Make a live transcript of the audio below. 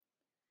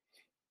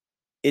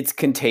It's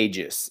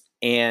contagious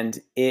and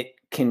it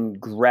can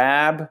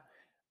grab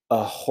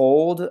a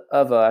hold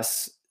of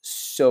us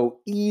so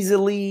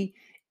easily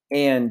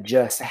and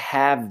just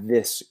have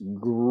this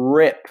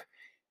grip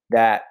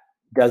that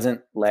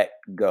doesn't let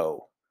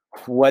go.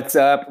 What's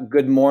up?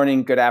 Good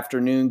morning, good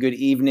afternoon, good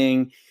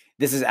evening.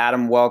 This is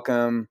Adam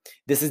Welcome.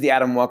 This is the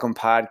Adam Welcome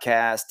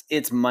podcast.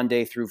 It's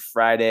Monday through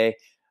Friday.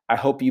 I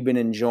hope you've been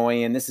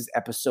enjoying. This is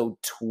episode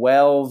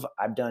 12.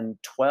 I've done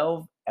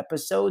 12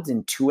 episodes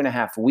in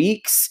 2.5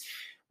 weeks.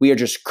 We are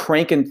just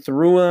cranking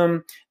through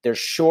them. They're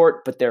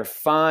short, but they're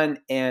fun.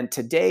 And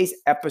today's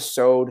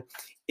episode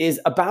is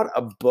about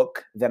a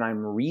book that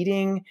I'm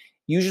reading.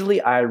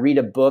 Usually I read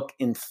a book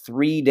in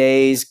 3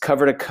 days,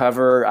 cover to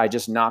cover. I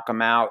just knock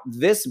them out.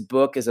 This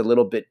book is a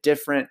little bit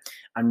different.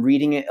 I'm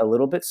reading it a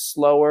little bit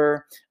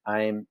slower.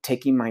 I'm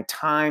taking my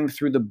time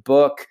through the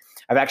book.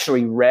 I've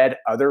actually read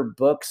other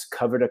books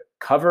cover to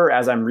cover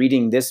as I'm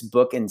reading this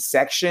book in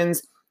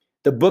sections.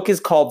 The book is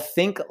called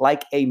Think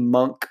Like a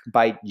Monk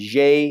by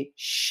Jay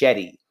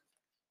Shetty.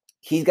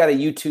 He's got a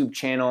YouTube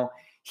channel.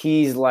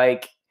 He's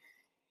like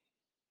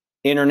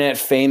internet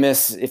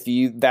famous, if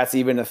that's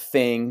even a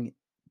thing.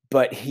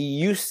 But he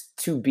used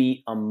to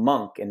be a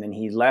monk, and then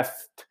he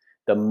left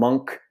the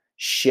monk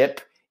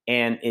ship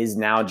and is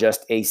now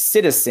just a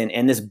citizen.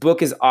 And this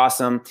book is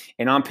awesome.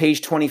 And on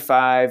page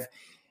 25,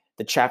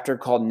 the chapter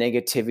called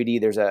Negativity,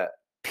 there's a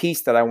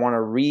piece that I want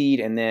to read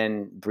and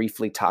then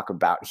briefly talk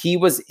about. He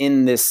was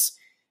in this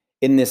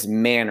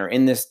manor,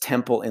 in this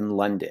temple in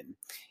London.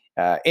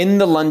 In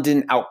the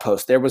London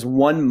outpost, there was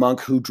one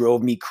monk who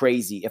drove me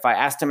crazy. If I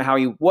asked him how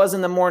he was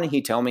in the morning,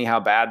 he'd tell me how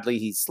badly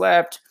he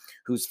slept,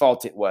 whose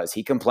fault it was.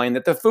 He complained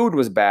that the food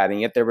was bad,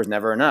 and yet there was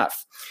never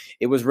enough.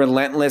 It was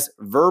relentless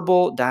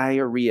verbal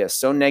diarrhea,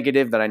 so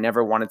negative that I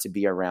never wanted to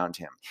be around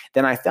him.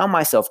 Then I found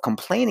myself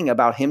complaining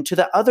about him to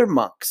the other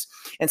monks.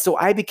 And so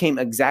I became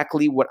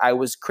exactly what I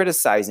was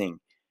criticizing.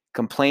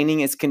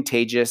 Complaining is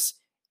contagious,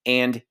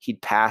 and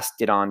he'd passed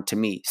it on to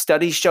me.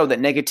 Studies show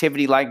that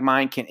negativity like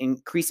mine can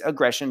increase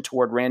aggression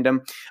toward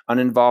random,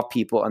 uninvolved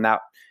people, and that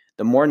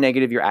the more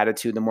negative your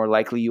attitude, the more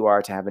likely you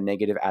are to have a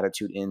negative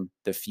attitude in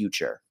the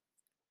future.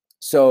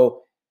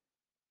 So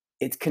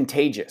it's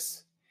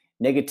contagious.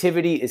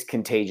 Negativity is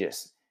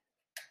contagious.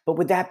 But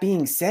with that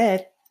being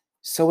said,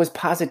 so is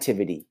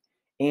positivity,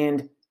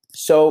 and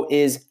so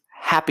is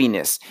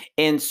happiness.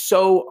 And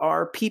so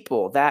are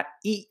people that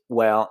eat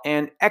well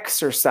and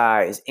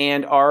exercise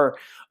and are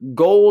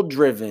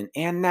goal-driven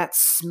and that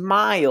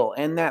smile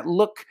and that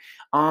look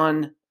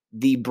on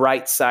the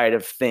bright side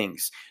of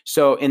things.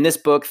 So in this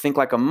book, Think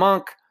Like a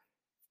Monk,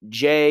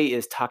 Jay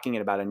is talking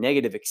about a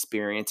negative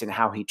experience and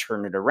how he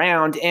turned it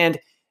around. And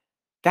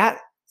that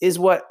is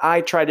what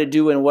I try to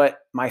do and what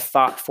my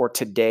thought for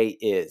today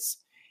is.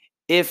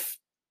 If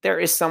there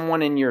is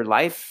someone in your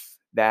life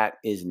that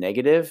is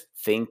negative,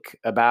 think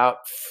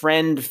about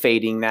friend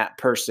fading that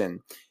person.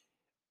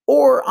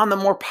 Or on the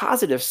more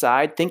positive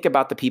side, think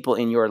about the people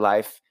in your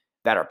life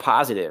that are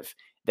positive,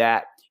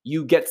 that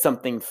you get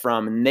something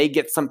from and they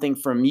get something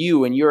from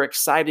you, and you're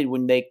excited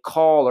when they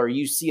call or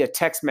you see a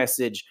text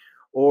message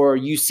or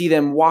you see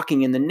them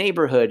walking in the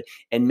neighborhood,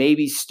 and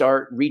maybe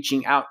start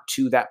reaching out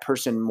to that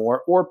person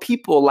more, or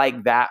people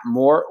like that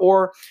more,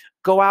 or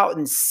go out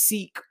and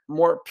seek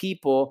more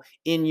people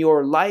in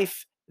your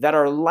life that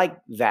are like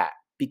that.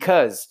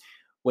 Because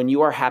when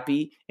you are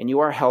happy and you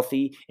are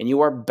healthy and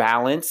you are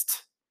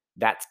balanced,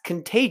 that's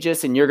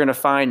contagious, and you're going to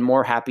find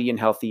more happy and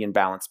healthy and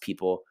balanced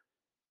people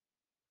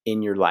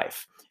in your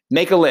life.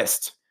 Make a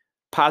list.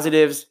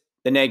 Positives,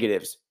 the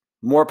negatives.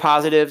 More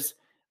positives,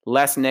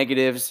 less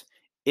negatives.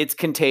 It's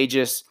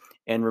contagious.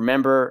 And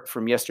remember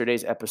from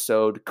yesterday's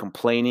episode,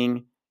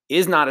 complaining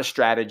is not a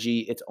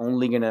strategy. It's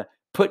only going to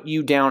put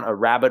you down a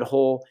rabbit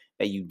hole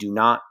that you do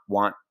not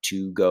want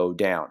to go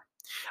down.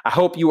 I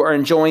hope you are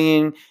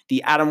enjoying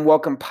the Adam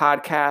Welcome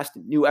podcast,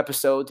 new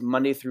episodes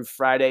Monday through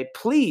Friday.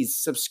 Please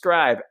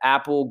subscribe,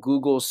 Apple,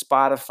 Google,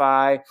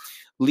 Spotify.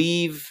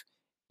 Leave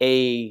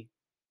a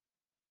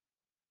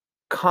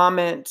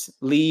comment,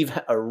 leave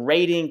a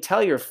rating,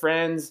 tell your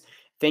friends.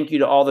 Thank you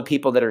to all the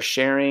people that are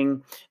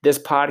sharing this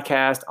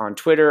podcast on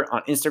Twitter,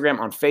 on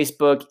Instagram, on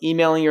Facebook,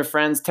 emailing your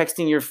friends,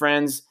 texting your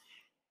friends.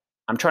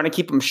 I'm trying to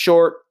keep them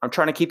short. I'm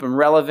trying to keep them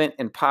relevant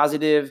and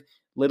positive,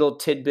 little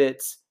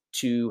tidbits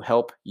to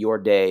help your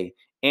day.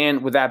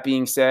 And with that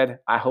being said,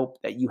 I hope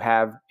that you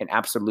have an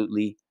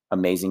absolutely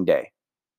amazing day.